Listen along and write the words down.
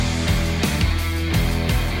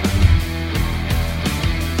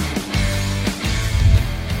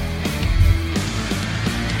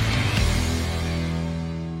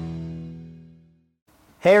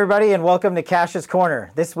Hey everybody, and welcome to Kash's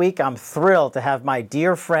Corner. This week I'm thrilled to have my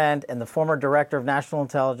dear friend and the former Director of National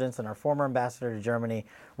Intelligence and our former Ambassador to Germany,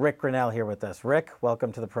 Rick Grenell, here with us. Rick,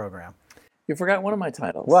 welcome to the program. You forgot one of my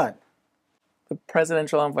titles. What? The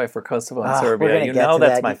Presidential Envoy for Kosovo and Serbia. We're You know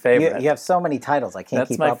that's my favorite. You have so many titles, I can't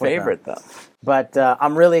keep up with them. That's my favorite, though. But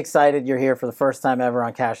I'm really excited you're here for the first time ever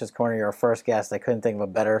on Kash's Corner. You're our first guest. I couldn't think of a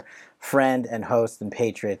better friend and host and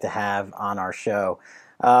patriot to have on our show.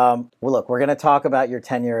 Well, look, we're going to talk about your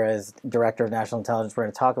tenure as Director of National Intelligence. We're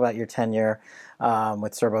going to talk about your tenure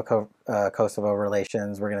with Serbia-Kosovo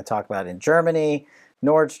relations. We're going to talk about in Germany,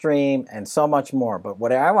 Nord Stream, and so much more. But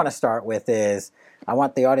what I want to start with is I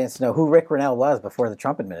want the audience to know who Rick Grenell was before the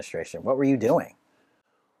Trump administration. What were you doing?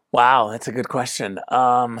 Wow, that's a good question.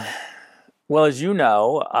 Well, as you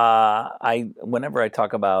know, whenever I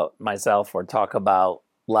talk about myself or talk about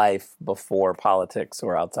life before politics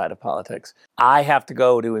or outside of politics, I have to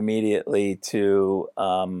go to immediately to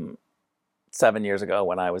 7 years ago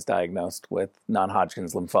when I was diagnosed with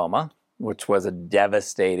non-Hodgkin's lymphoma, which was a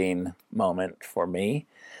devastating moment for me.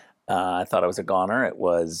 I thought I was a goner. It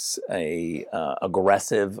was a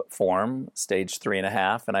aggressive form, stage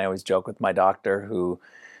 3.5, and I always joke with my doctor who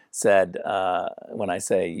said, when I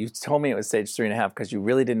say, you told me it was stage 3.5 because you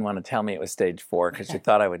really didn't want to tell me it was stage 4 because you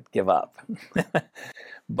thought I would give up.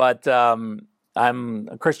 But I'm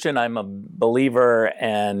a Christian, I'm a believer,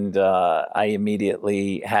 and I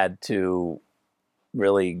immediately had to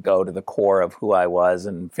really go to the core of who I was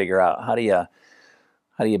and figure out how do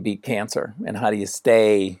you beat cancer and how do you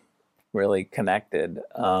stay really connected.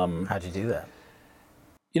 How'd you do that?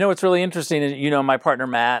 You know, what's really interesting is, my partner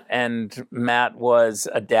Matt was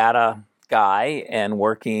a data guy and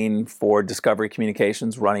working for Discovery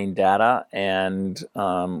Communications running data. And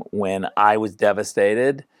when I was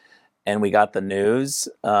devastated and we got the news,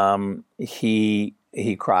 he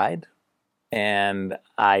cried. And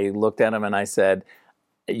I looked at him and I said,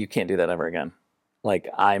 you can't do that ever again. Like,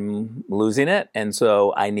 I'm losing it. And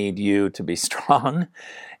so I need you to be strong.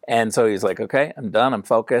 And so he's like, okay, I'm done. I'm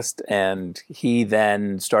focused. And he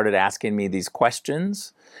then started asking me these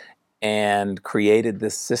questions and created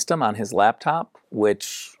this system on his laptop,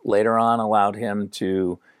 which later on allowed him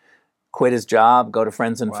to quit his job, go to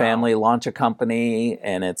friends and family, launch a company,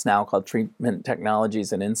 and it's now called Treatment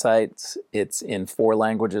Technologies and Insights. It's in 4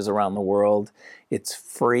 languages around the world. It's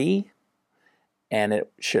free, and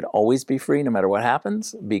it should always be free no matter what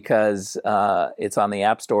happens because it's on the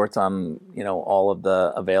App Store. It's on all of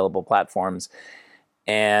the available platforms.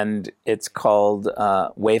 And it's called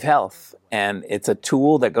Wave Health. And it's a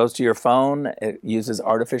tool that goes to your phone. It uses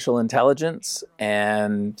artificial intelligence,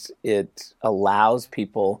 and it allows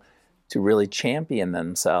people to really champion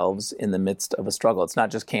themselves in the midst of a struggle. It's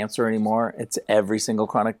not just cancer anymore. It's every single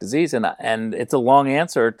chronic disease. And it's a long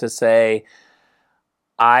answer to say,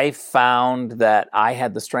 I found that I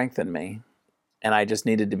had the strength in me, and I just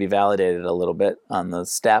needed to be validated a little bit on the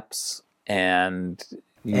steps. And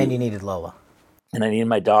you needed Lola. And I needed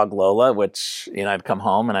my dog Lola, which, I'd come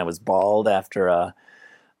home and I was bald after I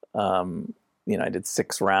did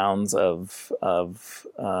 6 rounds of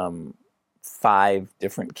 5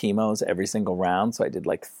 different chemos every single round. So I did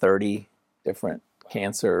like 30 different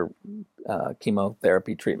cancer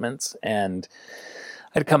chemotherapy treatments. And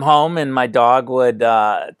I'd come home and my dog would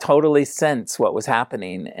totally sense what was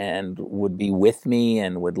happening and would be with me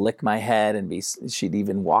and would lick my head and she'd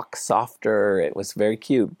even walk softer. It was very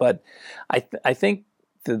cute. But I think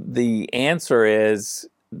the answer is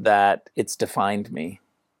that it's defined me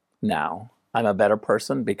now. I'm a better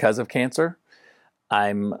person because of cancer.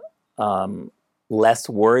 I'm less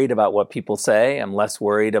worried about what people say. I'm less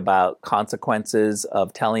worried about consequences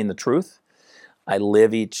of telling the truth. I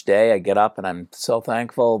live each day. I get up and I'm so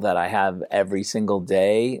thankful that I have every single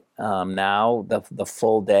day now, the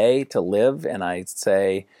full day to live. And I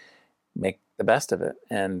say, make the best of it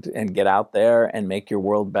and get out there and make your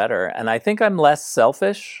world better. And I think I'm less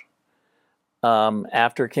selfish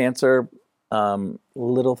after cancer.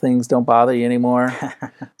 Little things don't bother you anymore.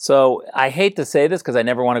 So I hate to say this because I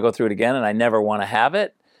never want to go through it again and I never want to have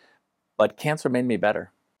it. But cancer made me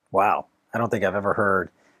better. Wow. I don't think I've ever heard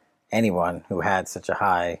anyone who had such a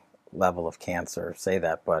high level of cancer say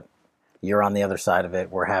that, but you're on the other side of it.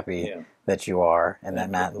 We're happy that you are, and that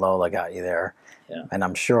Matt and Lola got you there. Yeah. And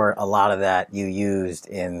I'm sure a lot of that you used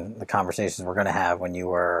in the conversations we're going to have when you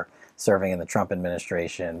were serving in the Trump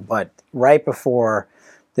administration. But right before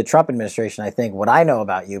the Trump administration, I think what I know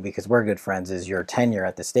about you, because we're good friends, is your tenure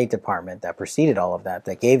at the State Department that preceded all of that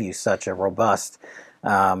gave you such a robust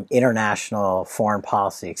international foreign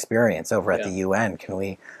policy experience over at the UN.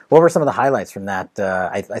 What were some of the highlights from that?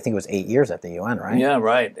 I think it was 8 years at the UN, right? Yeah,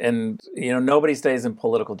 right. And, nobody stays in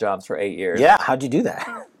political jobs for 8 years. Yeah, how'd you do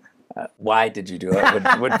that? Why did you do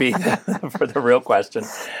it would be for the real question.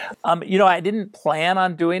 I didn't plan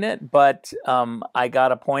on doing it, but I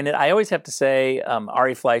got appointed. I always have to say,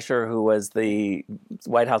 Ari Fleischer, who was the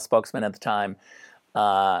White House spokesman at the time,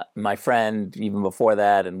 my friend even before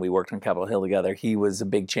that, and we worked on Capitol Hill together, he was a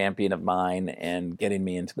big champion of mine and getting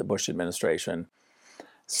me into the Bush administration.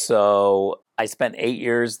 So I spent 8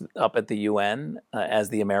 years up at the UN as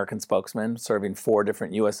the American spokesman, serving 4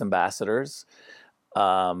 different U.S. ambassadors.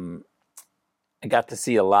 I got to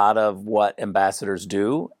see a lot of what ambassadors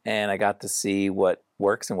do, and I got to see what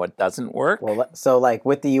works and what doesn't work. Well, so like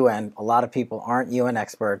with the UN, a lot of people aren't UN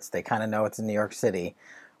experts. They kind of know it's in New York City.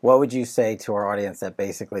 What would you say to our audience that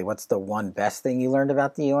basically, what's the one best thing you learned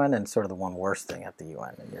about the UN and sort of the one worst thing at the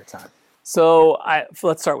UN in your time? So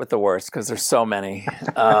let's start with the worst, because there's so many.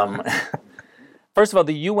 First of all,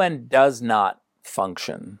 the UN does not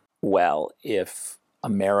function well if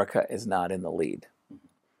America is not in the lead,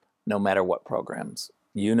 no matter what programs.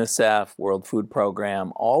 UNICEF, World Food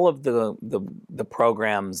Program, all of the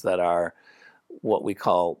programs that are what we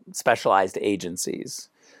call specialized agencies.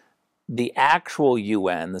 The actual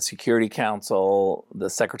UN, the Security Council, the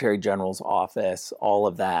Secretary General's office, all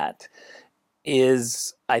of that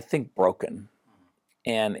is, I think, broken.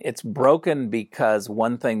 And it's broken because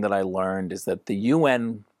one thing that I learned is that the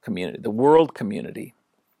UN community, the world community,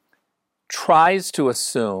 tries to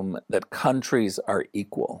assume that countries are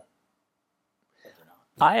equal.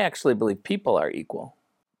 I actually believe people are equal.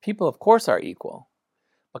 People, of course, are equal,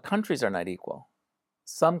 but countries are not equal.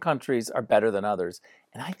 Some countries are better than others,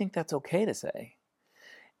 and I think that's okay to say.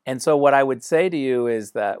 And so what I would say to you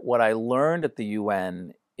is that what I learned at the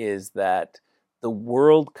UN is that the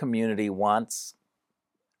world community wants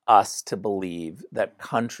us to believe that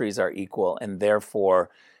countries are equal, and therefore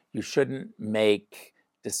you shouldn't make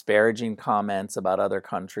disparaging comments about other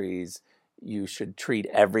countries. You should treat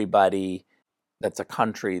everybody that's a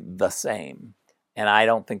country the same. And I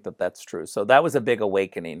don't think that that's true. So that was a big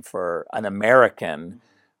awakening for an American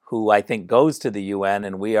who I think goes to the UN,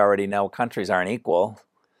 and we already know countries aren't equal,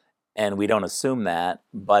 and we don't assume that,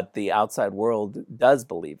 but the outside world does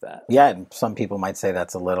believe that. Yeah, and some people might say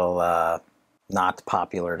that's a little not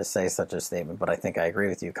popular to say such a statement, but I think I agree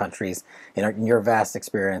with you. Countries, in your vast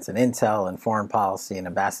experience in intel and foreign policy and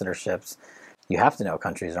ambassadorships, you have to know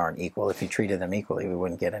countries aren't equal. If you treated them equally, we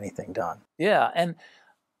wouldn't get anything done. Yeah, and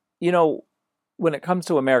when it comes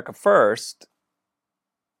to America First,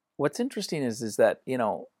 what's interesting is that,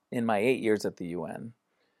 in my 8 years at the UN,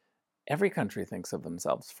 every country thinks of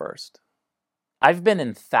themselves first. I've been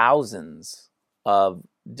in thousands of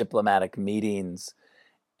diplomatic meetings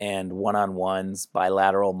and one-on-ones,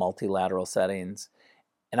 bilateral, multilateral settings,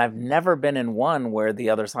 and I've never been in one where the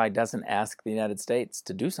other side doesn't ask the United States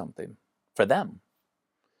to do something for them.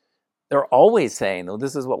 They're always saying, "Oh,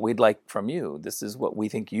 this is what we'd like from you. This is what we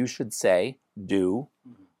think you should say, do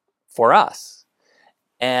for us."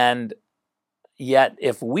 And yet,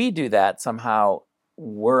 if we do that, somehow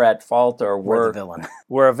we're at fault, or We're the villain.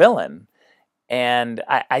 We're a villain. And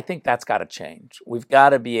I think that's got to change. We've got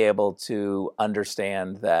to be able to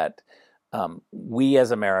understand that we as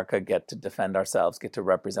America get to defend ourselves, get to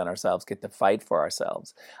represent ourselves, get to fight for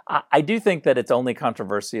ourselves. I do think that it's only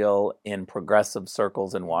controversial in progressive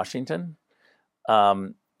circles in Washington.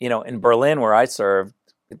 In Berlin, where I served,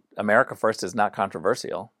 America First is not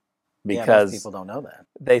controversial. Because most people don't know that.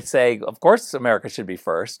 They say, of course, America should be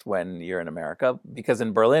first when you're in America, because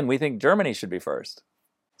in Berlin, we think Germany should be first.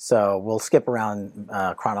 So we'll skip around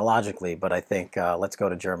chronologically, but I think let's go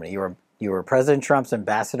to Germany. You were President Trump's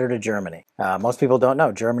ambassador to Germany. Most people don't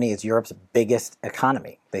know Germany is Europe's biggest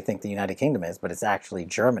economy. They think the United Kingdom is, but it's actually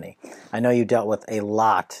Germany. I know you dealt with a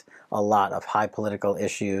lot of high political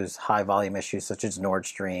issues, high volume issues such as Nord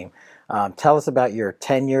Stream. Tell us about your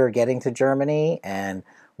tenure getting to Germany, and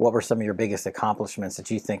what were some of your biggest accomplishments that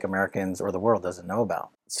you think Americans or the world doesn't know about?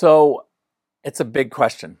 So it's a big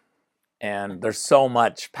question, and there's so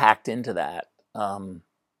much packed into that.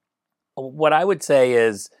 What I would say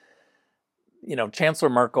is, Chancellor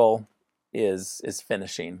Merkel is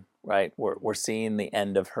finishing, right? We're seeing the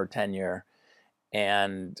end of her tenure.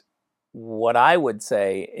 And what I would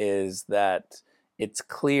say is that it's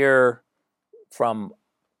clear from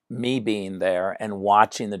me being there and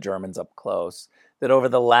watching the Germans up close that over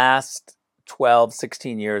the last 12,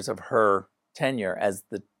 16 years of her tenure as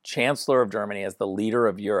the Chancellor of Germany, as the leader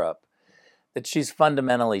of Europe, that she's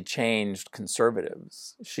fundamentally changed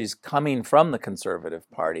conservatives. She's coming from the Conservative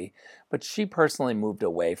Party, but she personally moved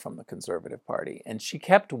away from the Conservative Party. And she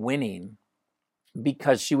kept winning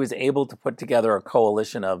because she was able to put together a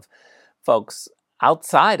coalition of folks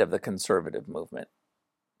outside of the conservative movement.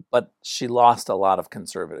 But she lost a lot of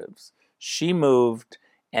conservatives. She moved,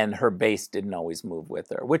 and her base didn't always move with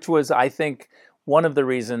her, which was, I think, one of the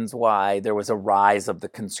reasons why there was a rise of the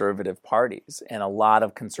conservative parties and a lot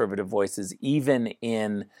of conservative voices, even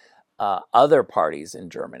in other parties in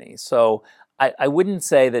Germany. So I wouldn't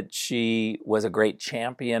say that she was a great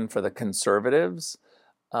champion for the conservatives.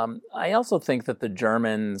 I also think that the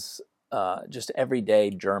Germans, just everyday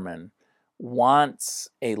German, wants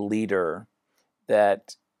a leader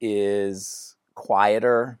that is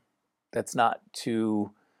quieter, that's not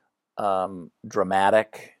too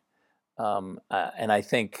dramatic. And I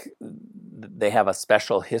think they have a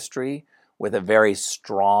special history with a very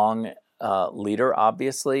strong leader,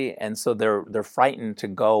 obviously, and so they're frightened to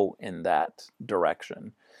go in that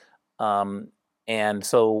direction. And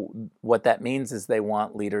so what that means is they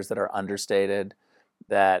want leaders that are understated,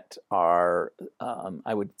 that are,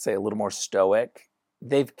 I would say, a little more stoic.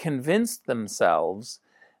 They've convinced themselves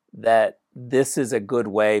that this is a good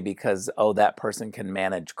way because, that person can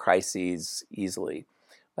manage crises easily.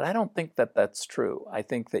 But I don't think that that's true. I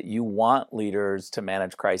think that you want leaders to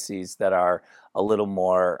manage crises that are a little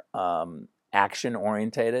more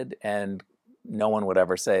action-orientated, and no one would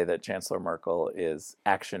ever say that Chancellor Merkel is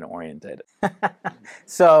action-orientated.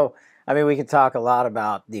 So, I mean, we could talk a lot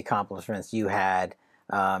about the accomplishments you had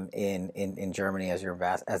in Germany as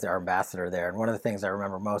our ambassador there. And one of the things I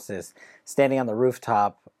remember most is standing on the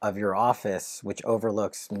rooftop of your office, which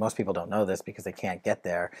overlooks, most people don't know this because they can't get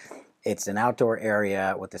there. It's an outdoor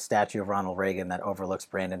area with the statue of Ronald Reagan that overlooks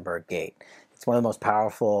Brandenburg Gate. It's one of the most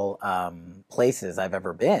powerful places I've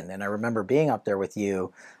ever been. And I remember being up there with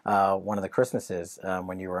you one of the Christmases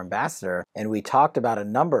when you were ambassador, and we talked about a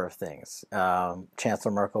number of things.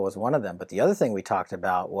 Chancellor Merkel was one of them, but the other thing we talked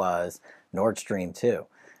about was Nord Stream 2.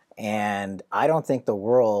 And I don't think the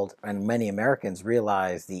world and many Americans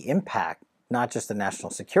realize the impact, not just the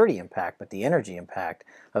national security impact, but the energy impact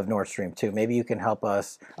of Nord Stream 2. Maybe you can help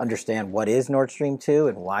us understand what is Nord Stream 2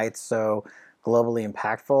 and why it's so globally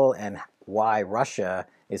impactful and why Russia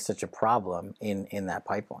is such a problem in that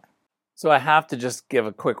pipeline. So I have to just give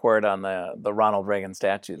a quick word on the Ronald Reagan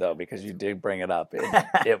statue, though, because you did bring it up.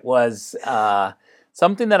 It was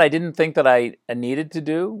something that I didn't think that I needed to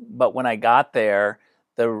do, but when I got there,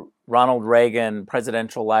 the Ronald Reagan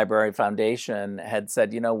Presidential Library Foundation had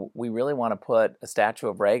said, we really want to put a statue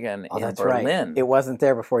of Reagan in Berlin. Right. It wasn't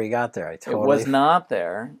there before you got there. It was not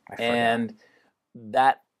there. And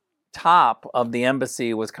that top of the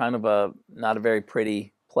embassy was kind of not a very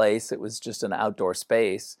pretty place. It was just an outdoor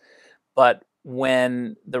space. But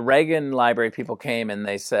when the Reagan Library people came and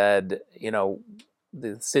they said,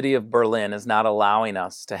 the city of Berlin is not allowing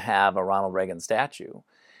us to have a Ronald Reagan statue,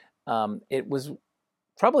 it was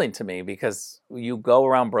troubling to me because you go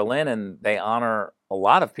around Berlin and they honor a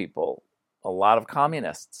lot of people. A lot of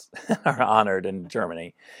communists are honored in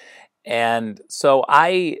Germany. And so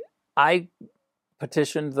I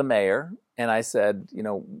petitioned the mayor and I said,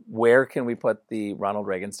 where can we put the Ronald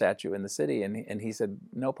Reagan statue in the city? And he said,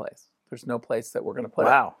 no place. There's no place that we're going to put it.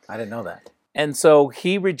 Wow, I didn't know that. And so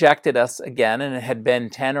he rejected us again, and it had been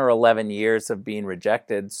 10 or 11 years of being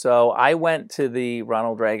rejected. So I went to the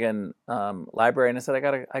Ronald Reagan library and I said,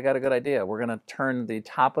 I got a good idea. We're going to turn the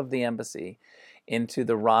top of the embassy into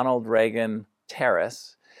the Ronald Reagan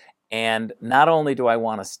Terrace. And not only do I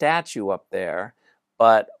want a statue up there,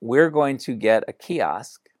 but we're going to get a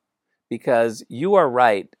kiosk, because you are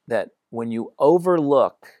right that when you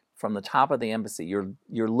overlook from the top of the embassy,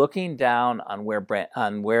 you're looking down on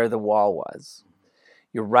where the wall was.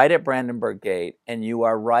 You're right at Brandenburg Gate, and you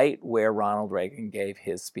are right where Ronald Reagan gave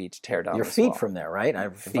his speech. Tear down. Your this feet wall. from there, right?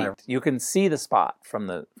 You can see the spot from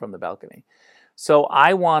the balcony. So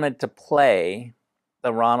I wanted to play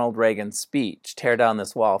the Ronald Reagan speech, tear down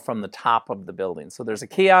this wall, from the top of the building. So there's a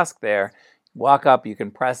kiosk there. Walk up, you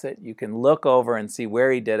can press it, you can look over and see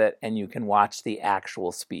where he did it, and you can watch the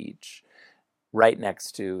actual speech right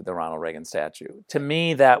next to the Ronald Reagan statue. To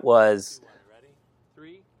me, that was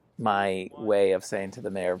my way of saying to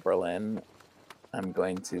the mayor of Berlin, I'm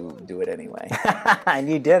going to do it anyway. And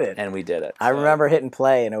you did it. And we did it. I remember hitting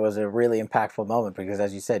play, and it was a really impactful moment because,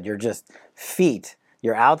 as you said, you're just feet.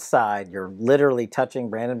 You're outside. You're literally touching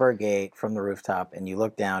Brandenburg Gate from the rooftop, and you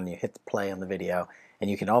look down, and you hit the play on the video, and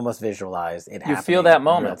you can almost visualize it happening. You feel that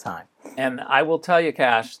moment. In real time. And I will tell you,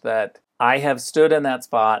 Kash, that I have stood in that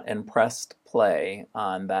spot and pressed play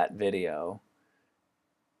on that video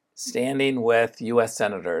standing with U.S.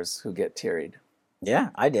 senators who get teary-eyed. Yeah,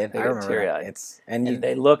 I did. They I get remember teary-eyed. that. And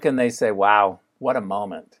they look and they say, wow, what a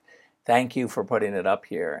moment. Thank you for putting it up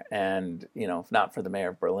here. And, if not for the mayor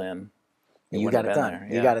of Berlin, you got it done. there.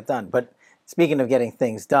 You got it done. But speaking of getting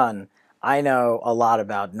things done, I know a lot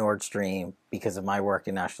about Nord Stream because of my work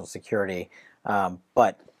in national security.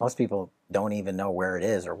 But most people don't even know where it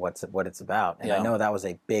is or what it's about. And I know that was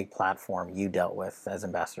a big platform you dealt with as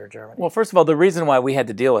ambassador to Germany. Well, first of all, the reason why we had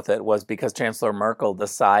to deal with it was because Chancellor Merkel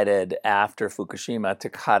decided after Fukushima to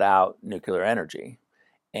cut out nuclear energy.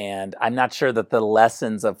 And I'm not sure that the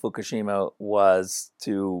lessons of Fukushima was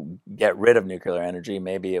to get rid of nuclear energy.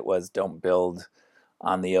 Maybe it was don't build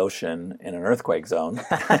on the ocean in an earthquake zone.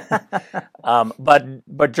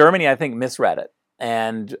 But Germany, I think, misread it.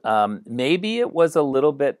 And maybe it was a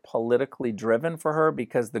little bit politically driven for her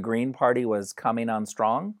because the Green Party was coming on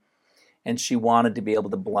strong and she wanted to be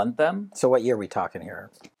able to blunt them. So what year are we talking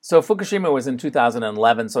here? So Fukushima was in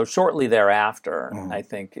 2011. So shortly thereafter, I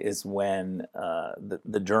think, is when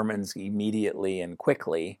the Germans immediately and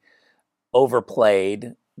quickly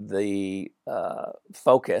overplayed the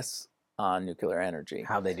focus on nuclear energy.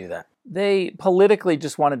 How'd they do that? They politically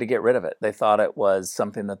just wanted to get rid of it. They thought it was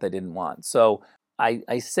something that they didn't want. So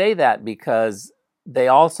I say that because they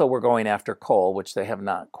also were going after coal, which they have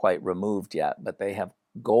not quite removed yet, but they have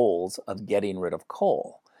goals of getting rid of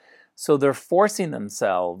coal. So they're forcing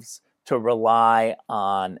themselves to rely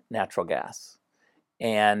on natural gas.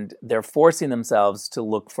 And they're forcing themselves to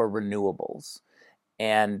look for renewables.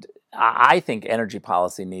 And I think energy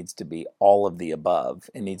policy needs to be all of the above.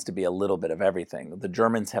 It needs to be a little bit of everything. The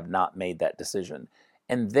Germans have not made that decision.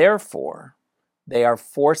 And therefore, they are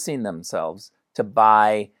forcing themselves to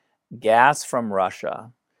buy gas from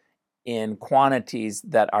Russia in quantities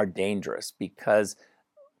that are dangerous because,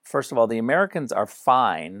 first of all, the Americans are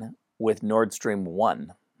fine with Nord Stream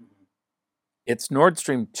 1. It's Nord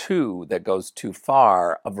Stream 2 that goes too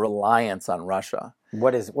far of reliance on Russia.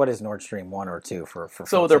 What is Nord Stream 1 or 2 for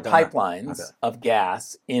So they're pipelines of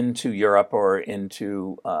gas into Europe or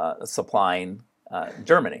into supplying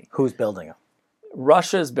Germany. Who's building them?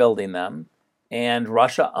 Russia's building them, and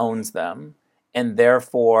Russia owns them, and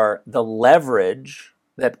therefore the leverage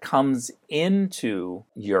that comes into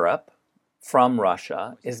Europe from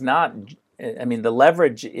Russia is not, the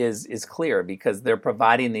leverage is clear because they're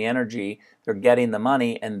providing the energy, they're getting the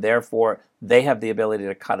money, and therefore they have the ability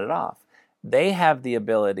to cut it off. They have the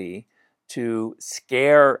ability to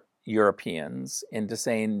scare Europeans into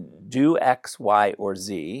saying, do X, Y, or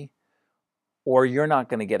Z, or you're not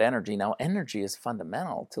going to get energy. Now, energy is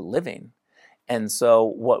fundamental to living. And so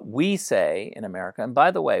what we say in America, and by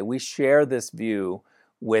the way, we share this view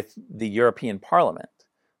with the European Parliament,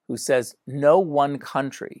 who says no one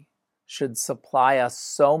country should supply us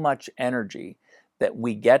so much energy that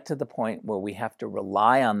we get to the point where we have to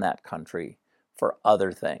rely on that country for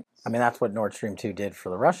other things. That's what Nord Stream 2 did for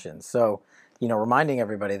the Russians. So, reminding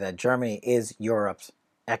everybody that Germany is Europe's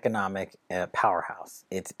economic powerhouse.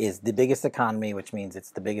 It is the biggest economy, which means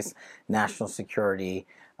it's the biggest national security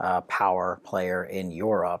power player in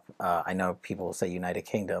Europe. I know people will say United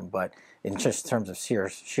Kingdom, but in just terms of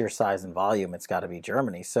sheer size and volume, it's got to be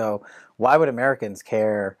Germany. So why would Americans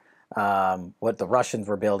care what the Russians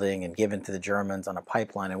were building and given to the Germans on a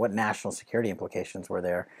pipeline, and what national security implications were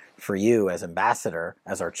there for you as ambassador,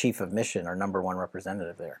 as our chief of mission, our number one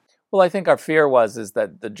representative there? Well, I think our fear is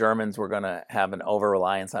that the Germans were going to have an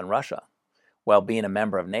over-reliance on Russia while being a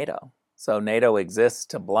member of NATO. So NATO exists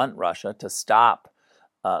to blunt Russia, to stop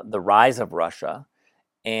the rise of Russia.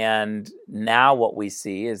 And now what we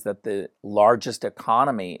see is that the largest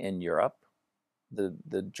economy in Europe,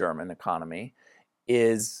 the German economy,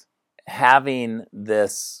 is having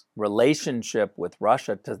this relationship with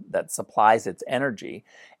Russia that supplies its energy.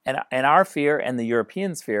 And our fear and the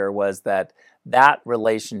Europeans' fear was that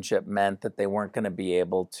relationship meant that they weren't going to be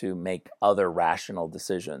able to make other rational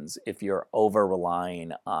decisions if you're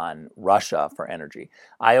over-relying on Russia for energy.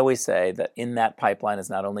 I always say that in that pipeline is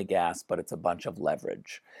not only gas, but it's a bunch of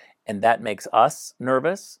leverage. And that makes us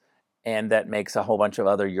nervous, and that makes a whole bunch of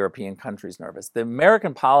other European countries nervous. The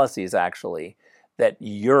American policy is actually that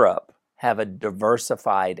Europe have a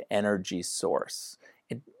diversified energy source.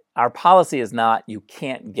 Our policy is not you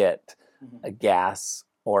can't get a gas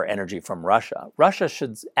or energy from Russia. Russia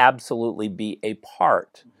should absolutely be a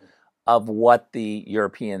part of what the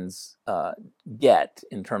Europeans get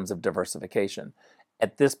in terms of diversification.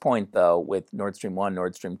 At this point, though, with Nord Stream 1,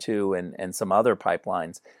 Nord Stream 2, and some other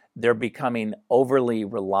pipelines, they're becoming overly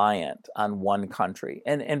reliant on one country.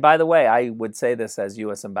 And by the way, I would say this as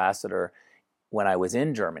U.S. ambassador when I was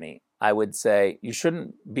in Germany. I would say you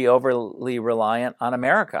shouldn't be overly reliant on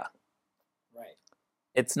America. Right.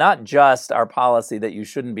 It's not just our policy that you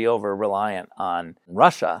shouldn't be over reliant on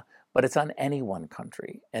Russia, but it's on any one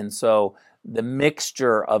country. And so the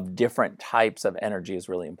mixture of different types of energy is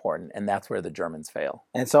really important, and that's where the Germans fail.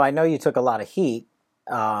 And so I know you took a lot of heat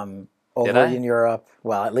over in Europe.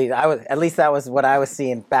 Well, at least that was what I was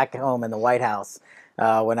seeing back home in the White House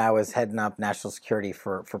when I was heading up national security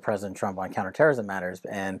for President Trump on counterterrorism matters.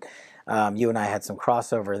 And you and I had some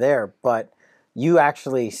crossover there, but you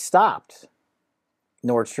actually stopped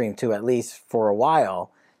Nord Stream 2, at least for a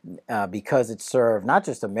while, because it served not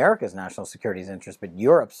just America's national security interests, but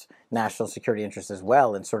Europe's national security interests as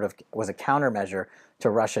well, and sort of was a countermeasure to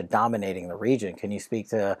Russia dominating the region. Can you speak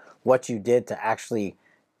to what you did to actually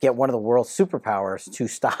get one of the world's superpowers to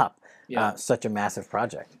stop such a massive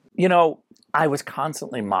project? You know, I was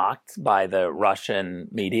constantly mocked by the Russian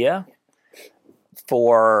media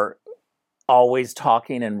for always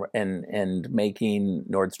talking and making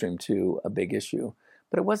Nord Stream 2 a big issue,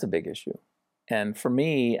 but it was a big issue. And for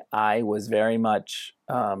me, I was very much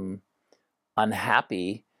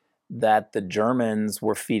unhappy that the Germans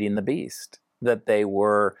were feeding the beast, that they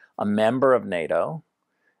were a member of NATO.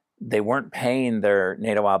 They weren't paying their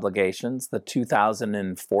NATO obligations. The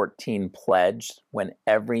 2014 pledge, when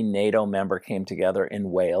every NATO member came together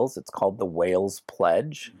in Wales, it's called the Wales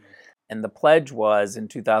Pledge. And the pledge was in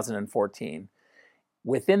 2014,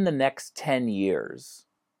 within the next 10 years,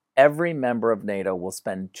 every member of NATO will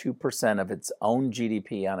spend 2% of its own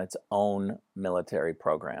GDP on its own military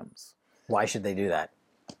programs. Why should they do that?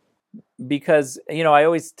 Because, you know, I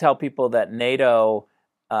always tell people that NATO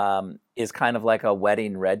is kind of like a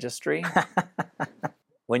wedding registry.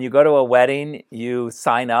 When you go to a wedding, you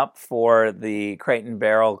sign up for the crate and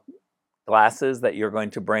barrel glasses that you're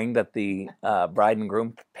going to bring that the bride and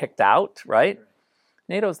groom picked out, right?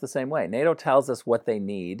 NATO is the same way. NATO tells us what they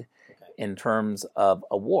need in terms of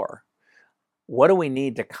a war. What do we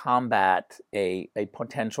need to combat a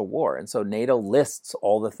potential war? And so NATO lists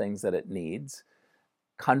all the things that it needs.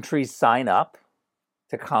 Countries sign up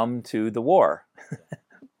to come to the war.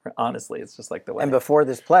 Honestly, it's just like the way. And before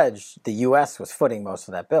this pledge, the U.S. was footing most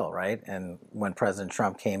of that bill, right? And when President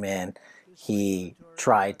Trump came in, he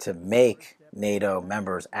tried to make NATO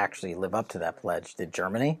members actually live up to that pledge. Did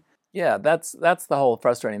Germany? Yeah, that's the whole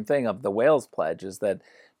frustrating thing of the Wales Pledge, is that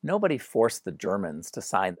nobody forced the Germans to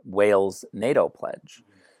sign Wales' NATO pledge.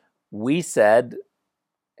 We said,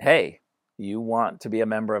 hey, you want to be a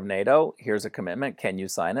member of NATO? Here's a commitment. Can you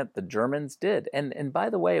sign it? The Germans did. And by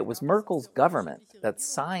the way, it was Merkel's government that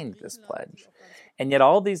signed this pledge. And yet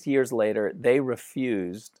all these years later, they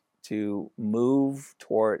refused to move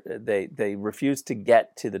toward, they refused to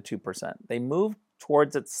get to the 2%. They moved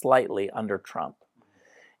towards it slightly under Trump.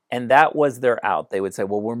 And that was their out. They would say,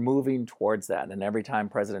 well, we're moving towards that. And every time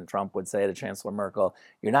President Trump would say to Chancellor Merkel,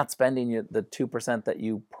 you're not spending the 2% that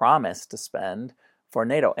you promised to spend for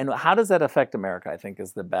NATO. And how does that affect America, I think,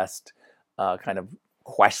 is the best kind of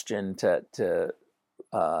question to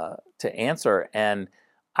answer. And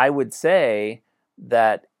I would say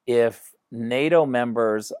that if NATO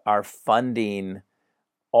members are funding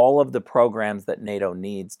all of the programs that NATO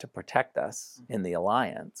needs to protect us in the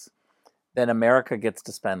alliance, then America gets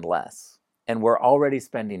to spend less. And we're already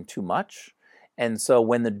spending too much. And so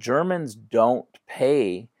when the Germans don't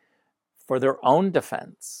pay for their own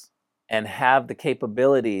defense and have the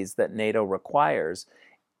capabilities that NATO requires,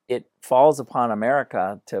 it falls upon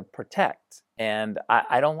America to protect. And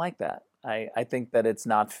I don't like that. I think that it's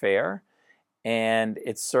not fair. And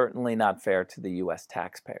it's certainly not fair to the U.S.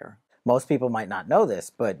 taxpayer. Most people might not know this,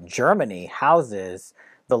 but Germany houses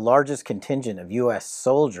the largest contingent of U.S.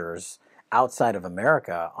 soldiers outside of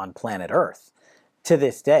America on planet Earth to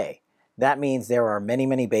this day. That means there are many,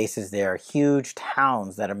 many bases there, huge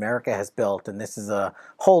towns that America has built, and this is a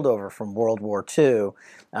holdover from World War II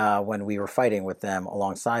when we were fighting with them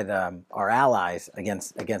alongside our allies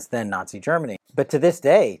against then Nazi Germany. But to this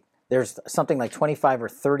day, there's something like 25 or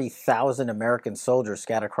 30,000 American soldiers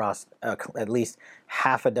scattered across at least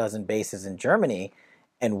half a dozen bases in Germany,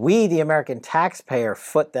 and we, the American taxpayer,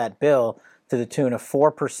 foot that bill to the tune of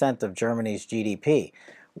 4% of Germany's GDP.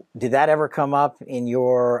 Did that ever come up in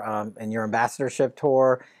your ambassadorship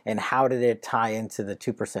tour? And how did it tie into the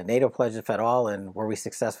 2% NATO pledge, if at all? And were we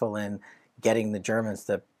successful in getting the Germans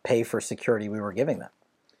to pay for security we were giving them?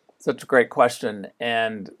 Such a great question.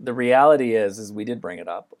 And the reality is we did bring it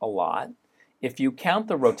up a lot. If you count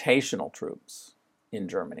the rotational troops in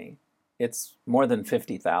Germany, it's more than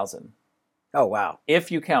 50,000. Oh, wow.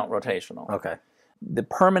 If you count rotational. Okay. The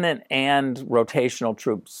permanent and rotational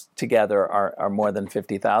troops together are more than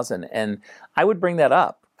 50,000. And I would bring that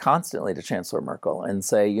up constantly to Chancellor Merkel and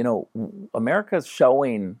say, America's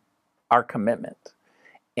showing our commitment.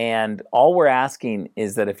 And all we're asking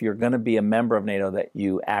is that if you're going to be a member of NATO, that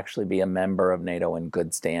you actually be a member of NATO in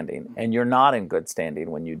good standing. And you're not in good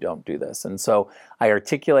standing when you don't do this. And so I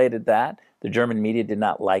articulated that. The German media did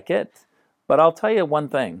not like it. But I'll tell you one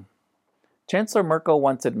thing. Chancellor Merkel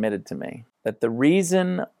once admitted to me that the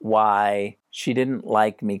reason why she didn't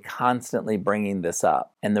like me constantly bringing this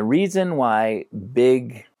up, and the reason why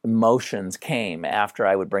big emotions came after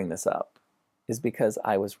I would bring this up, is because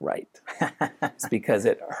I was right. It's because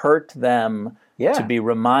it hurt them to be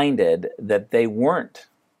reminded that they weren't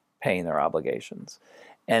paying their obligations.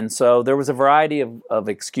 And so there was a variety of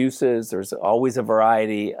excuses. There's always a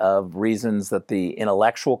variety of reasons that the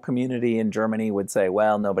intellectual community in Germany would say,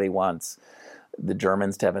 well, nobody wants the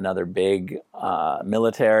Germans to have another big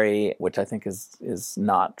military, which I think is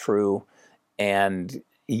not true. And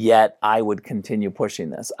yet I would continue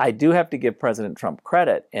pushing this. I do have to give President Trump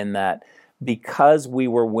credit in that because we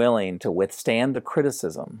were willing to withstand the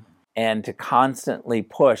criticism and to constantly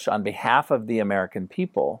push on behalf of the American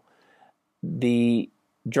people, the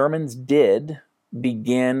Germans did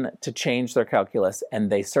begin to change their calculus, and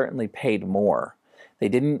they certainly paid more. They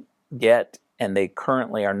didn't get, and they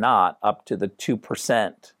currently are not, up to the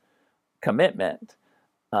 2% commitment.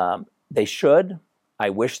 They should. I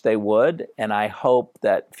wish they would, and I hope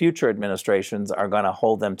that future administrations are going to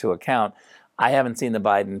hold them to account. I haven't seen the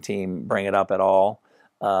Biden team bring it up at all.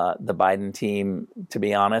 The Biden team, to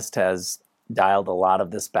be honest, has dialed a lot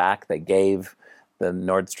of this back. They gave the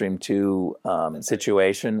Nord Stream 2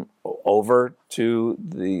 situation over to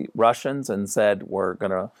the Russians and said, we're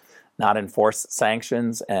going to not enforce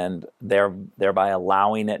sanctions, and thereby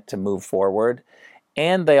allowing it to move forward.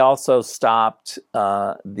 And they also stopped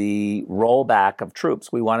the rollback of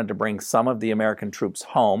troops. We wanted to bring some of the American troops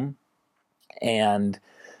home, and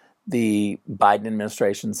the Biden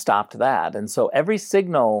administration stopped that. And so every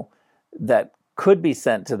signal that could be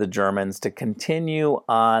sent to the Germans to continue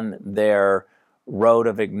on their road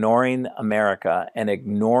of ignoring America and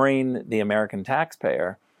ignoring the American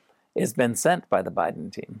taxpayer has been sent by the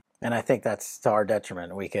Biden team. And I think that's to our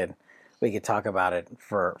detriment. We could talk about it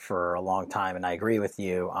for a long time, and I agree with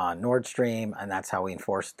you on Nord Stream, and that's how we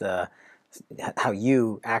enforced how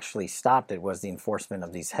you actually stopped it, was the enforcement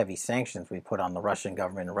of these heavy sanctions we put on the Russian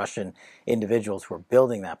government and Russian individuals who are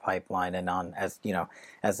building that pipeline. And on, as you know,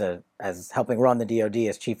 as helping run the DoD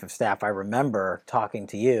as chief of staff, I remember talking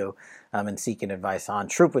to you and seeking advice on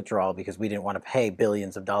troop withdrawal, because we didn't want to pay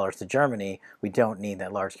billions of dollars to Germany. We don't need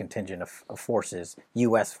that large contingent of forces,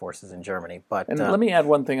 U.S. forces in Germany. But let me add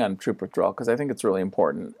one thing on troop withdrawal, because I think it's really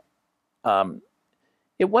important.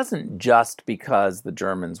 It wasn't just because the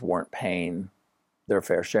Germans weren't paying their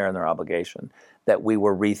fair share and their obligation that we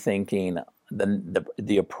were rethinking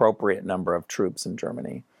the appropriate number of troops in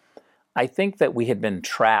Germany. I think that we had been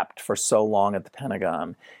trapped for so long at the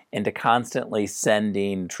Pentagon into constantly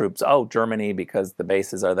sending troops, Germany, because the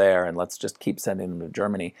bases are there, and let's just keep sending them to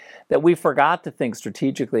Germany, that we forgot to think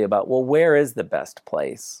strategically about, well, where is the best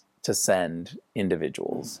place to send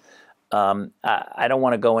individuals? I don't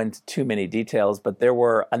want to go into too many details, but there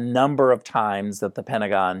were a number of times that the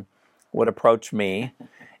Pentagon would approach me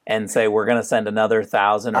and say, we're going to send another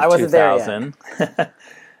 1,000 or 2,000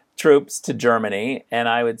 troops to Germany. And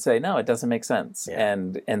I would say, no, it doesn't make sense. Yeah.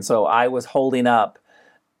 And so I was holding up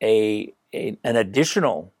an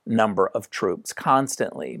additional number of troops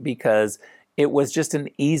constantly, because it was just an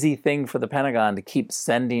easy thing for the Pentagon to keep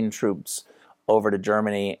sending troops over to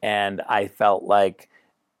Germany. And I felt like,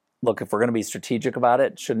 look, if we're going to be strategic about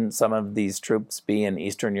it, shouldn't some of these troops be in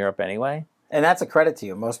Eastern Europe anyway? And that's a credit to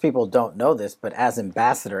you. Most people don't know this, but as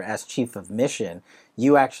ambassador, as chief of mission,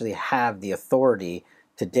 you actually have the authority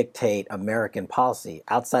to dictate American policy.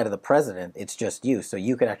 Outside of the president, it's just you. So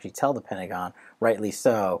you could actually tell the Pentagon, rightly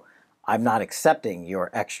so, I'm not accepting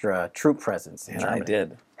your extra troop presence in Germany. I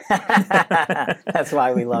did. That's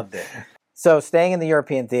why we loved it. So staying in the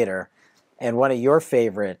European theater, and one of your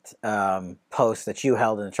favorite posts that you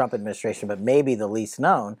held in the Trump administration, but maybe the least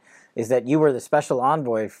known, is that you were the special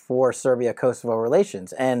envoy for Serbia-Kosovo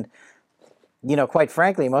relations. And, quite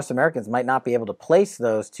frankly, most Americans might not be able to place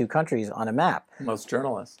those two countries on a map. Most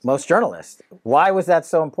journalists. Why was that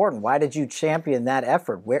so important? Why did you champion that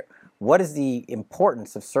effort? What is the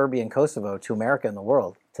importance of Serbia and Kosovo to America and the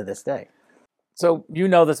world to this day? So you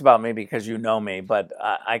know this about me because you know me, but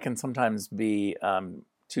I can sometimes be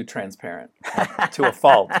too transparent to a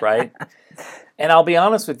fault, right? And I'll be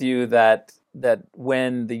honest with you that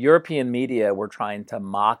when the European media were trying to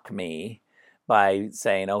mock me by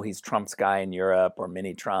saying, "Oh, he's Trump's guy in Europe," or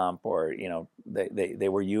 "Mini Trump," or they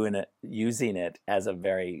were using it as a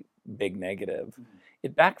very big negative.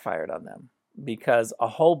 It backfired on them because a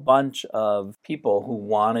whole bunch of people who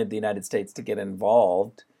wanted the United States to get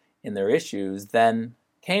involved in their issues then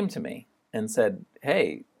came to me and said,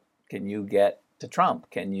 "Hey, can you get to Trump?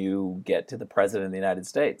 Can you get to the president of the United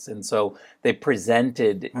States?" And so they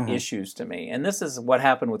presented issues to me. And this is what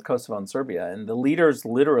happened with Kosovo and Serbia. And the leaders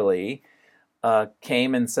literally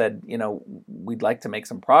came and said, we'd like to make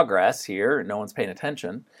some progress here. No one's paying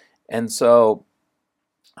attention. And so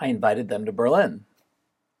I invited them to Berlin.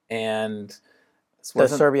 And the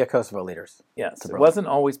Serbia-Kosovo leaders. Yes. It wasn't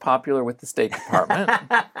always popular with the State Department.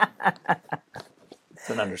 It's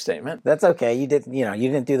an understatement. That's okay. You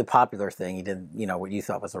didn't do the popular thing. You did, what you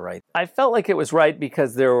thought was the right. I felt like it was right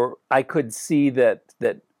because I could see that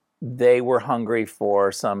they were hungry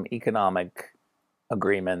for some economic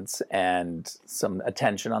agreements and some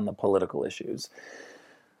attention on the political issues.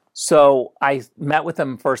 So I met with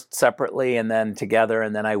them first separately and then together,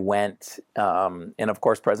 and then I went. And of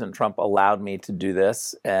course, President Trump allowed me to do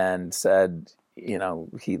this and said,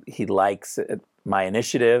 he likes my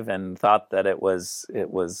initiative and thought that it was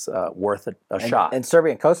worth a shot. And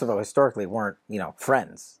Serbia and Kosovo historically weren't,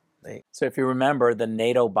 friends. So if you remember the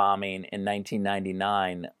NATO bombing in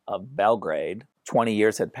 1999 of Belgrade, 20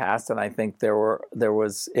 years had passed, and I think it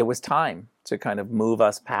was time to kind of move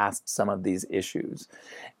us past some of these issues.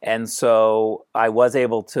 And so I was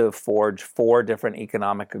able to forge 4 different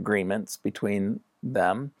economic agreements between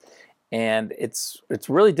them. And it's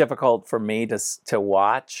really difficult for me to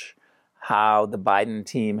watch how the Biden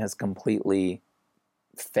team has completely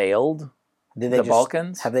failed the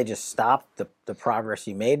Balkans. Have they just stopped the progress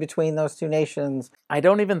you made between those two nations? I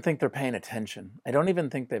don't even think they're paying attention. I don't even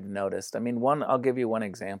think they've noticed. I mean, I'll give you one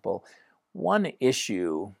example. One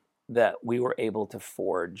issue that we were able to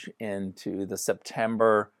forge into the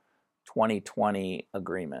September 2020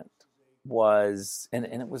 agreement was, and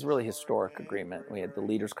it was really historic agreement. We had the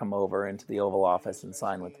leaders come over into the Oval Office and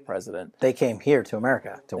sign with the president. They came here to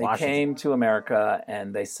America, to Washington. They came to America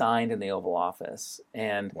and they signed in the Oval Office.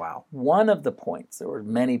 And wow. One of the points, there were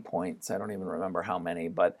many points, I don't even remember how many,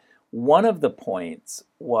 but one of the points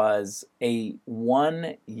was a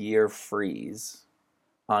 1-year freeze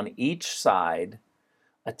on each side,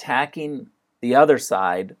 attacking the other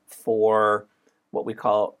side for what we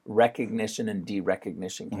call recognition and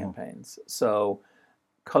de-recognition campaigns. So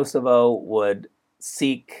Kosovo would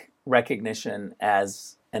seek recognition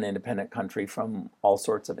as an independent country from all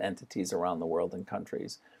sorts of entities around the world and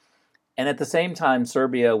countries. And at the same time,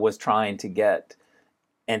 Serbia was trying to get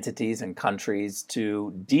entities and countries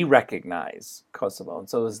to de-recognize Kosovo. And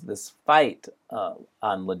so it was this fight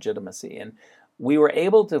on legitimacy. And we were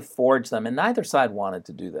able to forge them, and neither side wanted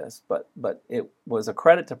to do this, but it was a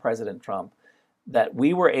credit to President Trump that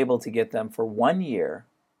we were able to get them for 1 year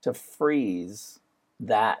to freeze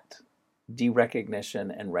that de-recognition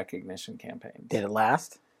and recognition campaigns. Did it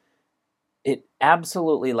last? It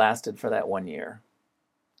absolutely lasted for that 1 year.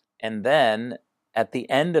 And then at the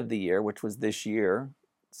end of the year, which was this year,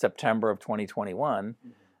 September of 2021,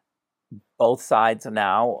 both sides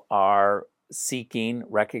now are seeking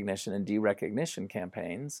recognition and de-recognition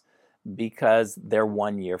campaigns because their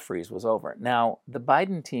 1 year freeze was over. Now, the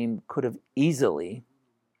Biden team could have easily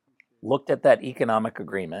looked at that economic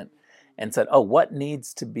agreement and said, oh, what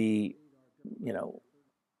needs to be,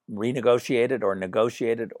 renegotiated or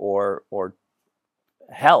negotiated or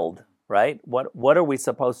held, right? What are we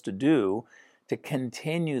supposed to do to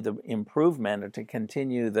continue the improvement or to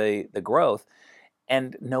continue the growth?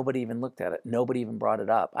 And nobody even looked at it. Nobody even brought it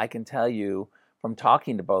up. I can tell you from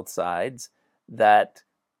talking to both sides that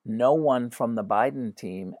no one from the Biden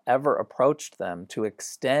team ever approached them to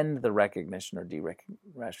extend the recognition or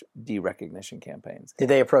de-recognition campaigns. Did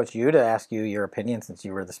they approach you to ask you your opinion since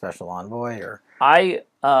you were the special envoy? Or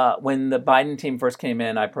when the Biden team first came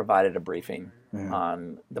in, I provided a briefing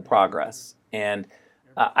on the progress. And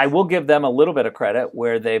I will give them a little bit of credit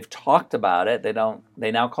where they've talked about it.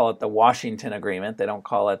 They now call it the Washington Agreement. They don't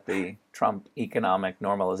call it the Trump Economic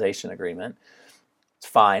Normalization Agreement. It's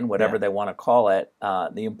fine, whatever they want to call it.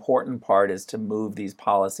 The important part is to move these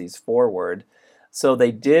policies forward. So they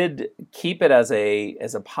did keep it as a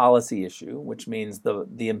policy issue, which means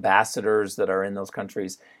the ambassadors that are in those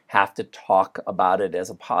countries have to talk about it as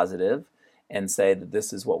a positive and say that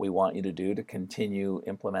this is what we want you to do to continue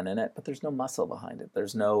implementing it. But there's no muscle behind it.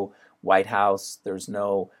 There's no White House. There's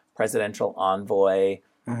no presidential envoy.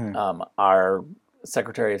 Our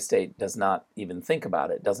Secretary of State does not even think about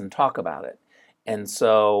it, doesn't talk about it. And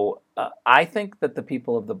so I think that the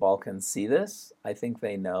people of the Balkans see this. I think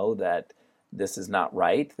they know that this is not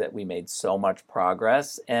right, that we made so much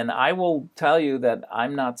progress. And I will tell you that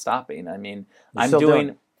I'm not stopping. I mean, I'm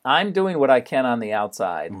doing what I can on the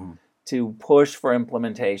outside to push for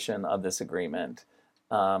implementation of this agreement.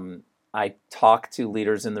 I talk to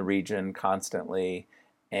leaders in the region constantly,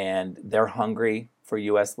 and they're hungry for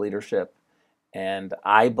U.S. leadership. And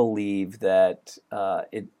I believe that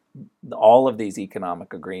all of these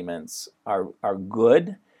economic agreements are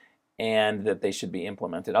good and that they should be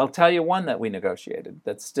implemented. I'll tell you one that we negotiated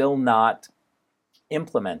that's still not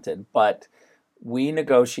implemented, but we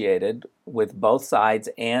negotiated with both sides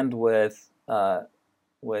and with NATO's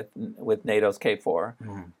KFOR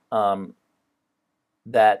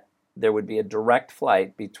that there would be a direct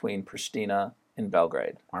flight between Pristina and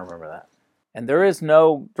Belgrade. I remember that. And there is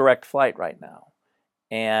no direct flight right now.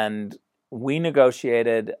 And we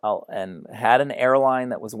negotiated and had an airline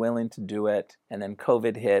that was willing to do it, and then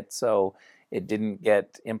COVID hit, so it didn't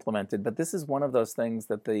get implemented. But this is one of those things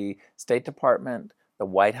that the State Department, the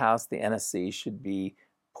White House, the NSC should be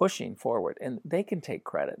pushing forward. And they can take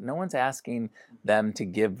credit. No one's asking them to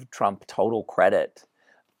give Trump total credit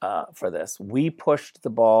for this. We pushed the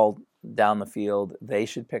ball down the field. They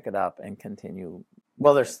should pick it up and continue.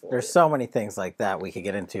 Well, there's so many things like that we could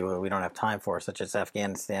get into we don't have time for, such as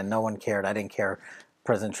Afghanistan. No one cared. I didn't care.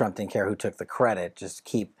 President Trump didn't care who took the credit. Just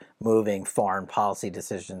keep moving foreign policy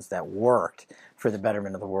decisions that worked for the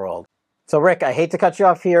betterment of the world. So, Rick, I hate to cut you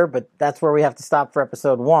off here, but that's where we have to stop for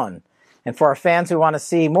episode 1. And for our fans who want to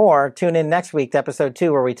see more, tune in next week to episode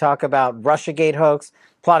 2, where we talk about Russiagate hoax,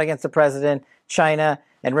 plot against the president, China,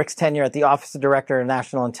 and Rick's tenure at the Office of Director of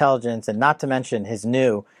National Intelligence, and not to mention his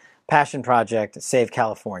new passion project, Save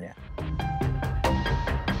California.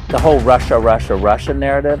 The whole Russia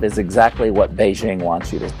narrative is exactly what Beijing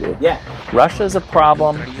wants you to do. Yeah. Russia is a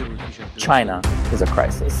problem. China is a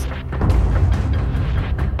crisis.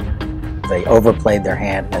 They overplayed their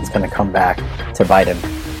hand, and it's going to come back to bite him.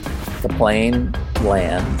 The plane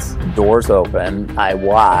lands, doors open. I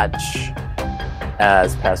watch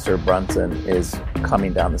as Pastor Brunson is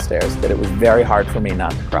coming down the stairs, but it was very hard for me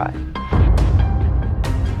not to cry.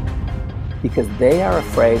 Because they are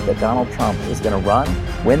afraid that Donald Trump is going to run,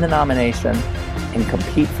 win the nomination, and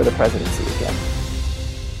compete for the presidency again.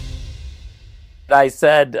 I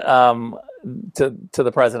said to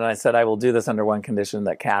the president, I said, I will do this under one condition,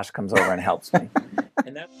 that Kash comes over and helps me.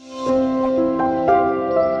 And that